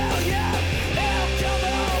familiar ill, come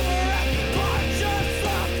over and part your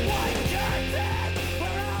soft white curtains, where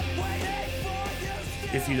I'm waiting for you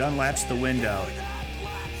still. If you'd unlatch the window,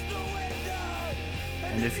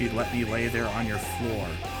 and if you'd let me lay there on your floor,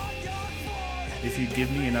 if you'd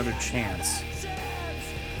give me another chance,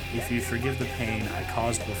 if you'd forgive the pain I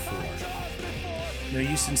caused before. No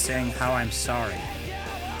use in saying how I'm sorry,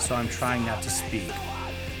 so I'm trying not to speak.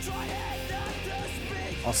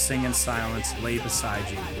 I'll sing in silence, lay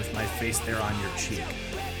beside you, with my face there on your cheek.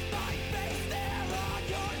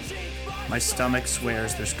 My stomach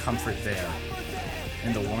swears there's comfort there,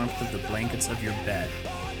 in the warmth of the blankets of your bed.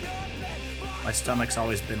 My stomach's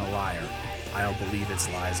always been a liar. I'll believe its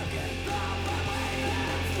lies again.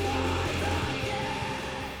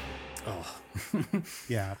 Oh.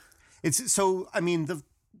 Yeah. It's so,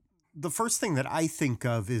 the first thing that I think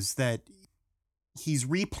of is that he's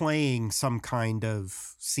replaying some kind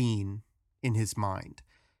of scene in his mind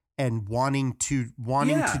and wanting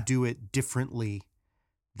to do it differently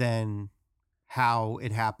than how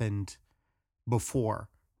it happened before,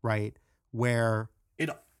 right? Where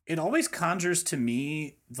it always conjures to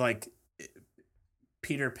me like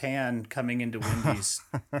Peter Pan coming into Wendy's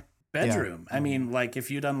bedroom. I mean, like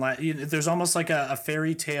if you'd there's almost like a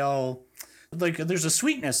fairy tale, like there's a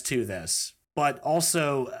sweetness to this, but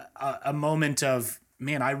also a moment of,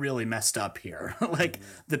 man, I really messed up here. Like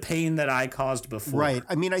the pain that I caused before. Right.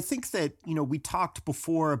 I mean, I think that, we talked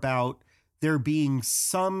before about there being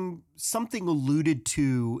something alluded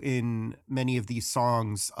to in many of these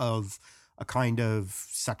songs of a kind of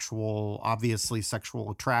obviously sexual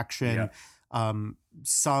attraction,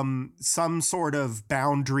 some sort of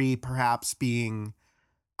boundary perhaps being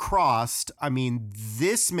crossed. I mean,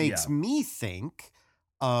 this makes me think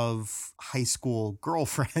of high school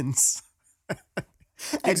girlfriends.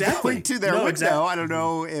 And going to their window. Exactly. I don't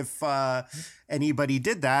know if anybody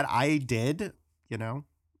did that. I did,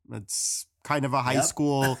 it's kind of a high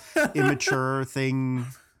school immature thing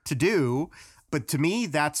to do. But to me,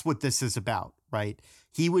 that's what this is about, right?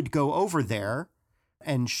 He would go over there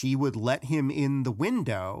and she would let him in the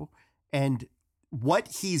window. And what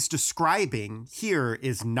he's describing here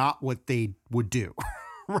is not what they would do,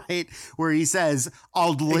 right? Where he says,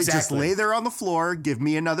 I'll just lay there on the floor, give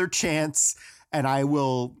me another chance, and I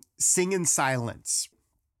will sing in silence.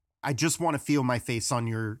 I just want to feel my face on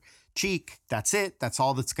your cheek. That's it. That's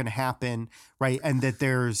all that's going to happen, right? And that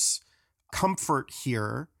there's comfort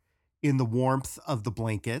here in the warmth of the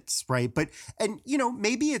blankets, right? But, and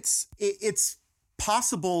maybe it's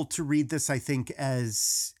possible to read this, I think,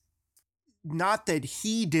 as not that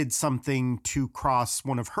he did something to cross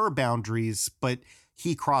one of her boundaries, but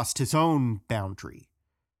he crossed his own boundary,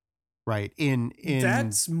 right? In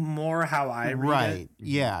That's more how I read right. it.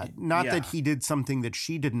 Yeah. Not Yeah. that he did something that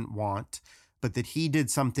she didn't want, but that he did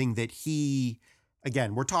something that he,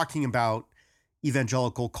 again, we're talking about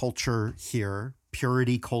evangelical culture here,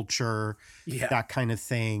 purity culture, Yeah. that kind of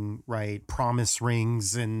thing, right? Promise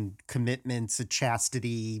rings and commitments, a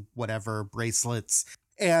chastity, whatever, bracelets.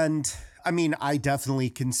 And I mean, I definitely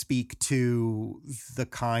can speak to the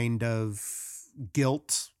kind of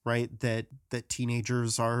guilt, right, that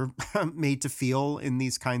teenagers are made to feel in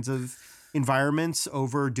these kinds of environments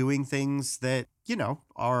over doing things that, you know,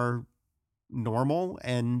 are normal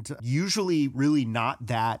and usually really not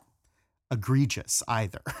that egregious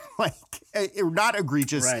either. Like not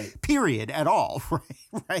egregious Right. period at all.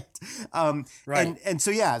 Right. Right. And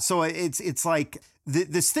so yeah, so it's like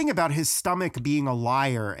this thing about his stomach being a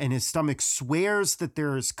liar, and his stomach swears that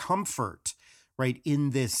there is comfort, right,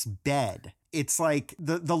 in this bed. It's like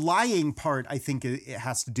the lying part, I think it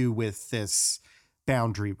has to do with this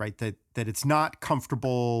boundary, right? That it's not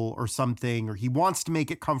comfortable or something, or he wants to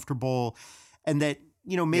make it comfortable, and that,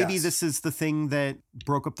 you know, maybe Yes. this is the thing that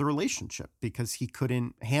broke up the relationship because he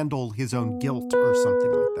couldn't handle his own guilt or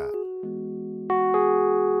something like that.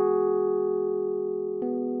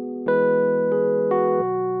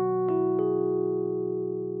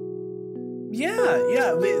 Yeah.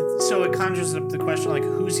 So it conjures up the question, like,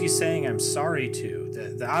 who's he saying I'm sorry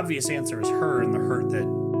to? The obvious answer is her, and the hurt that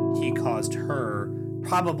he caused her,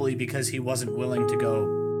 probably because he wasn't willing to go,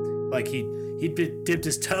 like he dipped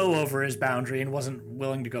his toe over his boundary and wasn't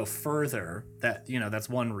willing to go further. That, you know, that's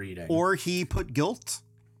one reading. Or he put guilt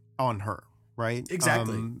on her, right?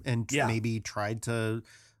 Exactly. And Yeah. maybe tried to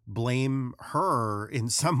blame her in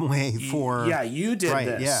some way for. Yeah, you did right,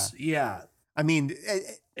 this. Yeah. I mean,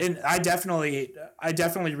 And I definitely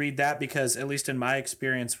read that, because at least in my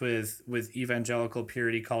experience with evangelical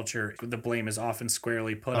purity culture, the blame is often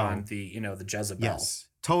squarely put on the Jezebel. yes,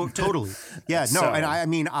 totally. Yeah, no. So, And I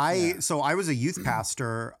mean, so I was a youth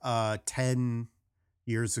pastor 10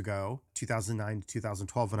 years ago, 2009 to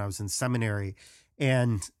 2012, when I was in seminary.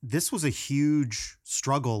 And this was a huge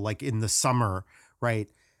struggle, like in the summer, right?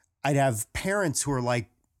 I'd have parents who are like,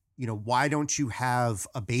 you know, why don't you have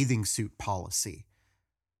a bathing suit policy?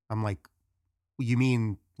 I'm like, you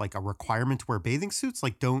mean like a requirement to wear bathing suits?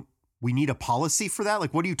 Like, don't we need a policy for that?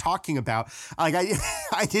 Like, what are you talking about? Like,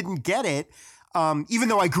 I didn't get it. Even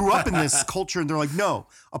though I grew up in this culture, and they're like, no,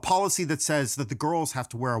 a policy that says that the girls have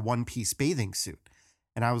to wear a one-piece bathing suit.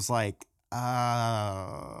 And I was like,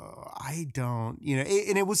 I don't, you know,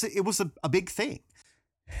 and it was a big thing,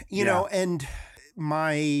 you know, and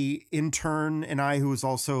my intern and I, who was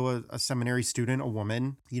also a seminary student, a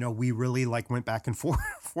woman, you know, we really like went back and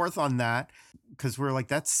forth on that, because we're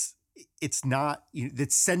like, it's not, you know,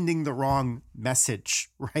 it's sending the wrong message,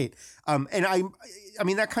 right? And I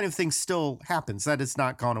mean, that kind of thing still happens. That has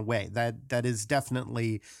not gone away. That is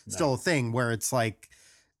definitely still a thing where it's like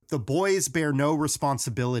the boys bear no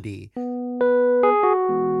responsibility.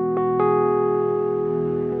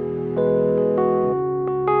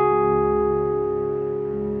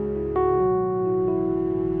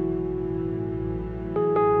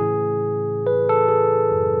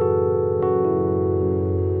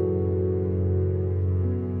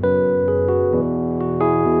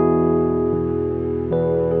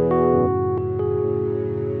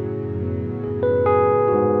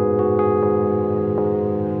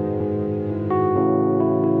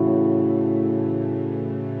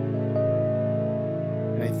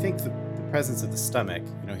 Presence of the stomach,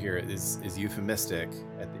 you know, here is euphemistic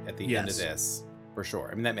at the end of this, for sure.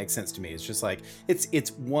 I mean, that makes sense to me. It's just like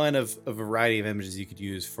it's one of a variety of images you could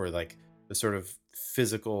use for like the sort of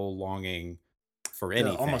physical longing for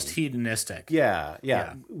anything, almost hedonistic. Yeah.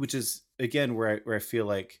 Which is again where I feel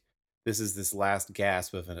like this is this last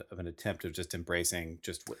gasp of an attempt of just embracing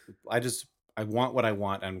I want what I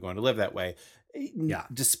want. I'm going to live that way. Yeah.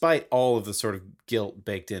 Despite all of the sort of guilt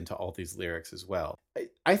baked into all these lyrics as well.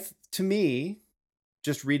 To me,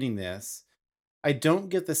 just reading this, I don't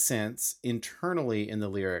get the sense internally in the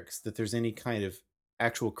lyrics that there's any kind of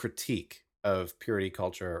actual critique of purity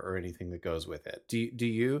culture or anything that goes with it. Do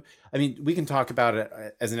you? I mean, we can talk about it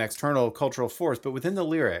as an external cultural force, but within the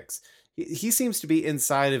lyrics, he seems to be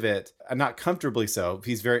inside of it, not comfortably so.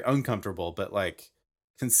 He's very uncomfortable, but like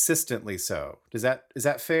consistently so. Is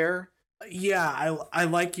that fair? Yeah, I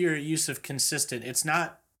like your use of consistent. It's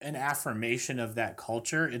not an affirmation of that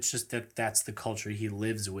culture. It's just that that's the culture he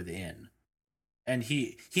lives within. And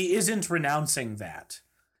he isn't renouncing that.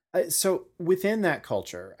 So within that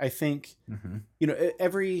culture, I think, you know,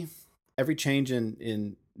 every change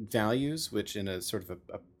in values, which in a sort of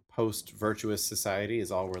a post-virtuous society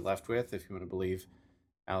is all we're left with, if you want to believe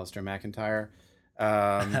Alistair McIntyre,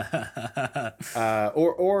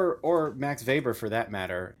 or Max Weber for that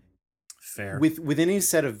matter. Fair. With any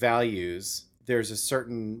set of values, there's a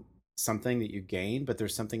certain something that you gain, but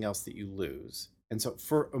there's something else that you lose. And so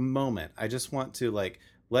for a moment, I just want to like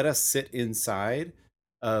let us sit inside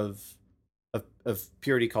of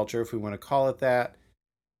purity culture, if we want to call it that,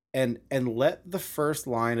 and let the first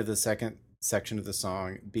line of the second section of the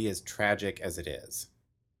song be as tragic as it is.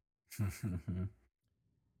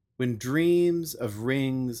 When dreams of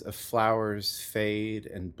rings of flowers fade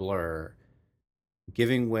and blur,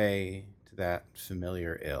 giving way to that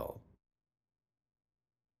familiar ill.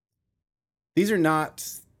 These are not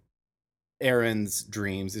Aaron's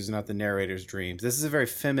dreams. These are not the narrator's dreams. This is a very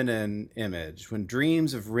feminine image. When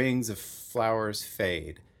dreams of rings of flowers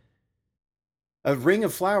fade. A ring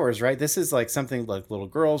of flowers, right? This is like something like little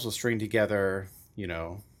girls will string together, you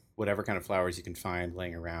know, whatever kind of flowers you can find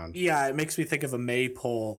laying around. Yeah, it makes me think of a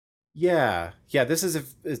maypole. Yeah. This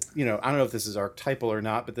is you know, I don't know if this is archetypal or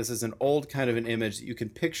not, but this is an old kind of an image that you can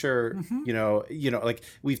picture. You know, like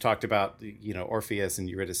we've talked about, you know, Orpheus and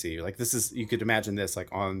Eurydice. Like this is, you could imagine this like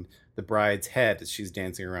on the bride's head as she's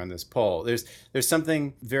dancing around this pole. There's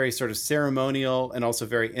something very sort of ceremonial and also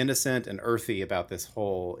very innocent and earthy about this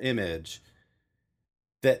whole image.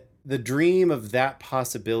 That the dream of that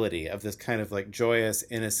possibility of this kind of like joyous,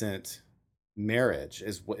 innocent marriage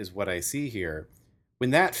is what I see here.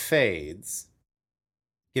 When that fades,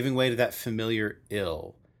 giving way to that familiar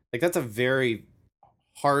ill, like that's a very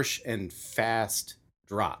harsh and fast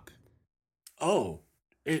drop. Oh,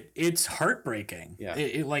 it's heartbreaking. Yeah.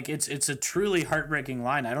 It's a truly heartbreaking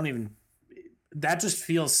line. That just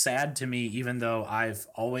feels sad to me, even though I've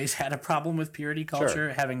always had a problem with purity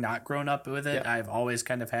culture, having not grown up with it. Yeah. I've always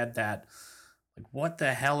kind of had that, like, what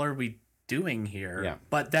the hell are we doing here? Yeah.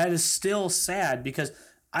 But that is still sad because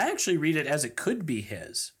I actually read it as it could be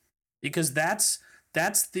his, because that's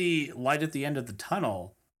the light at the end of the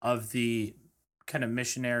tunnel of the kind of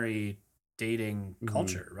missionary dating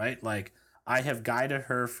culture, right? Like, I have guided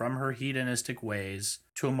her from her hedonistic ways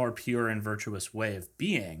to a more pure and virtuous way of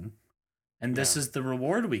being. And this is the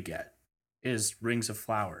reward we get, is rings of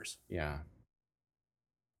flowers. Yeah.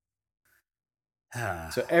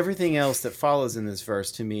 So everything else that follows in this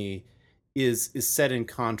verse to me is set in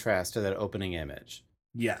contrast to that opening image.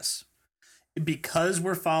 Yes. Because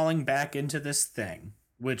we're falling back into this thing,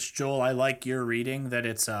 which, Joel, I like your reading, that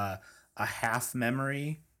it's a half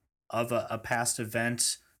memory of a past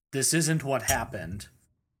event. This isn't what happened.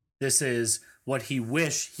 This is what he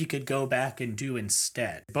wished he could go back and do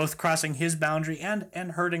instead, both crossing his boundary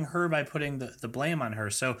and hurting her by putting the blame on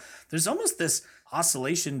her. So there's almost this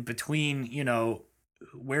oscillation between, you know,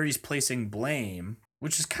 where he's placing blame,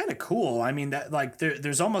 which is kind of cool. I mean, that like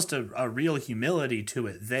there's almost a real humility to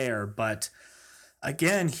it there. But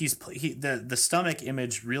again, the stomach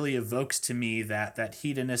image really evokes to me that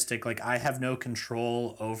hedonistic, like, I have no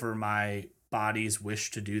control over my body's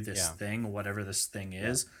wish to do this thing, whatever this thing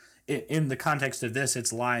is. In the context of this,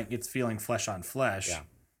 it's feeling flesh on flesh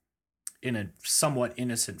in a somewhat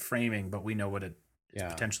innocent framing, but we know what it's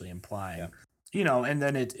potentially implying. Yeah. You know, and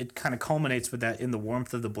then it kind of culminates with that in the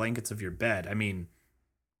warmth of the blankets of your bed. I mean,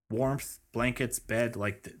 warmth, blankets, bed,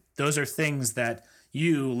 like those are things that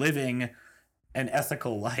you living an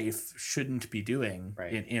ethical life shouldn't be doing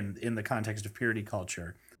in the context of purity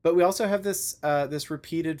culture. But we also have this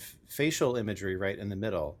repeated facial imagery right in the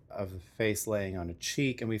middle of a face laying on a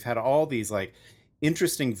cheek. And we've had all these like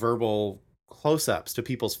interesting verbal close-ups to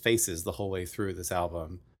people's faces the whole way through this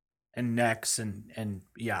album. And necks and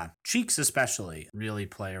cheeks especially really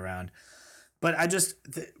play around. But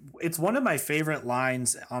it's one of my favorite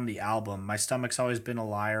lines on the album. My stomach's always been a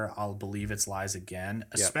liar. I'll believe its lies again,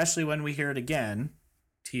 especially when we hear it again.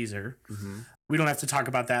 Teaser. Mm-hmm. We don't have to talk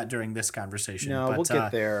about that during this conversation. No, but we'll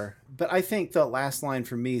get there. But I think the last line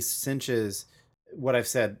for me cinches what I've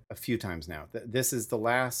said a few times now. This is the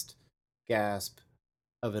last gasp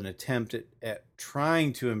of an attempt at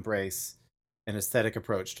trying to embrace an aesthetic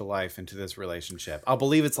approach to life and to this relationship. I'll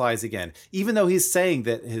believe its lies again. Even though he's saying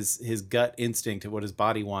that his gut instinct of what his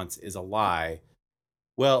body wants is a lie.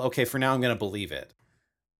 Well, okay, for now I'm going to believe it.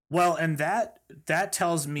 Well, and that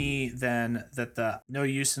tells me then that the no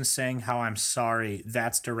use in saying how I'm sorry,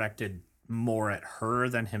 that's directed more at her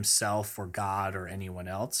than himself or God or anyone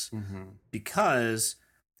else. Mm-hmm. Because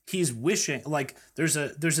he's wishing, like, there's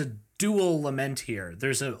a dual lament here.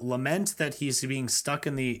 There's a lament that he's being stuck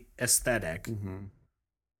in the aesthetic. Mm-hmm.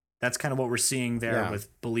 That's kind of what we're seeing there with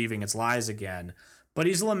believing its lies again. But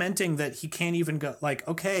he's lamenting that he can't even go, like,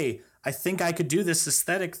 okay, I think I could do this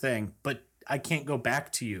aesthetic thing, but I can't go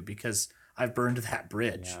back to you because I've burned that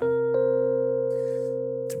bridge. Yeah.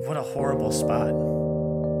 what a horrible spot.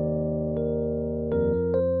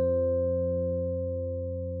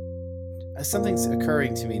 Something's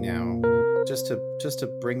occurring to me now, just to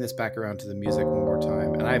bring this back around to the music one more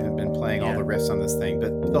time. And I haven't been playing all the riffs on this thing,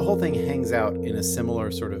 but the whole thing hangs out in a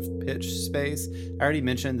similar sort of pitch space. I already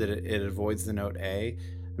mentioned that it avoids the note A.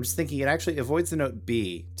 I'm just thinking it actually avoids the note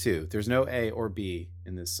B too. There's no A or B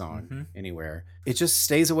in this song anywhere. It just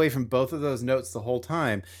stays away from both of those notes the whole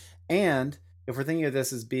time. And if we're thinking of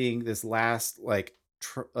this as being this last like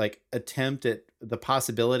attempt at the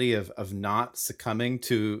possibility of not succumbing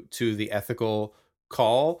to the ethical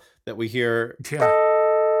call that we hear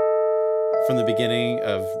from the beginning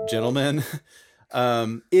of Gentlemen,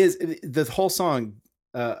 is the whole song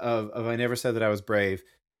of I Never Said That I Was Brave.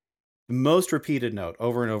 The most repeated note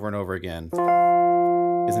over and over and over again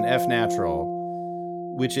is an F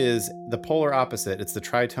natural, which is the polar opposite. It's the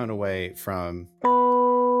tritone away from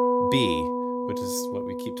B, which is what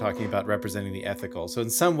we keep talking about representing the ethical. So in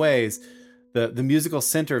some ways, the musical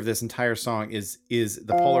center of this entire song is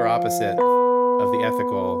the polar opposite of the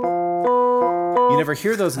ethical. You never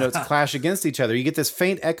hear those notes clash against each other. You get this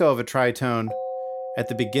faint echo of a tritone at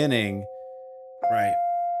the beginning. Right.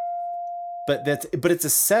 But it's a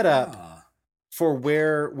setup for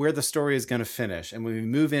where the story is going to finish. And when we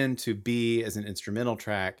move into B as an instrumental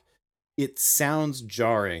track, it sounds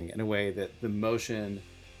jarring in a way that the motion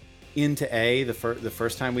into A, the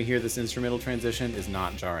first time we hear this instrumental transition, is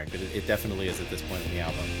not jarring, but it definitely is at this point in the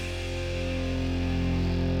album.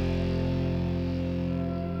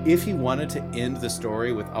 If he wanted to end the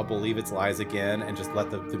story with I'll Believe It's Lies Again and just let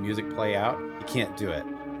the music play out, you can't do it.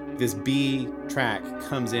 This B track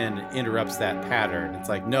comes in and interrupts that pattern. It's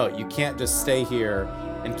like, no, you can't just stay here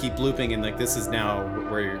and keep looping and like this is now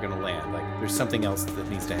where you're going to land. Like there's something else that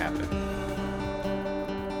needs to happen.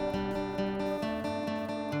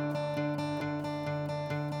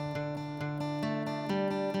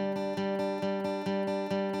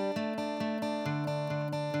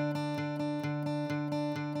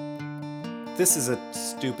 This is a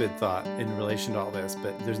stupid thought in relation to all this,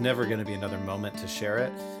 but there's never going to be another moment to share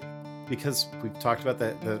it because we've talked about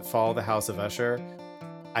the fall of the House of Usher.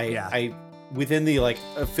 I within the like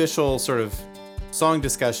official sort of song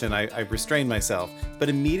discussion, I restrained myself, but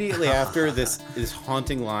immediately after this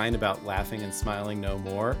haunting line about laughing and smiling no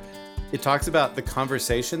more, it talks about the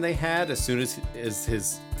conversation they had as soon as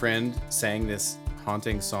his friend sang this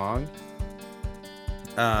haunting song.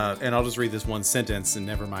 And I'll just read this one sentence and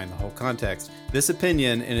never mind the whole context. This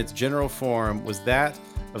opinion in its general form was that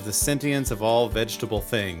of the sentience of all vegetable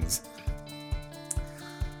things.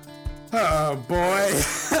 Oh boy.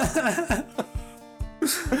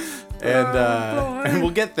 And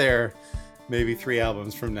we'll get there maybe 3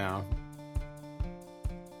 albums from now.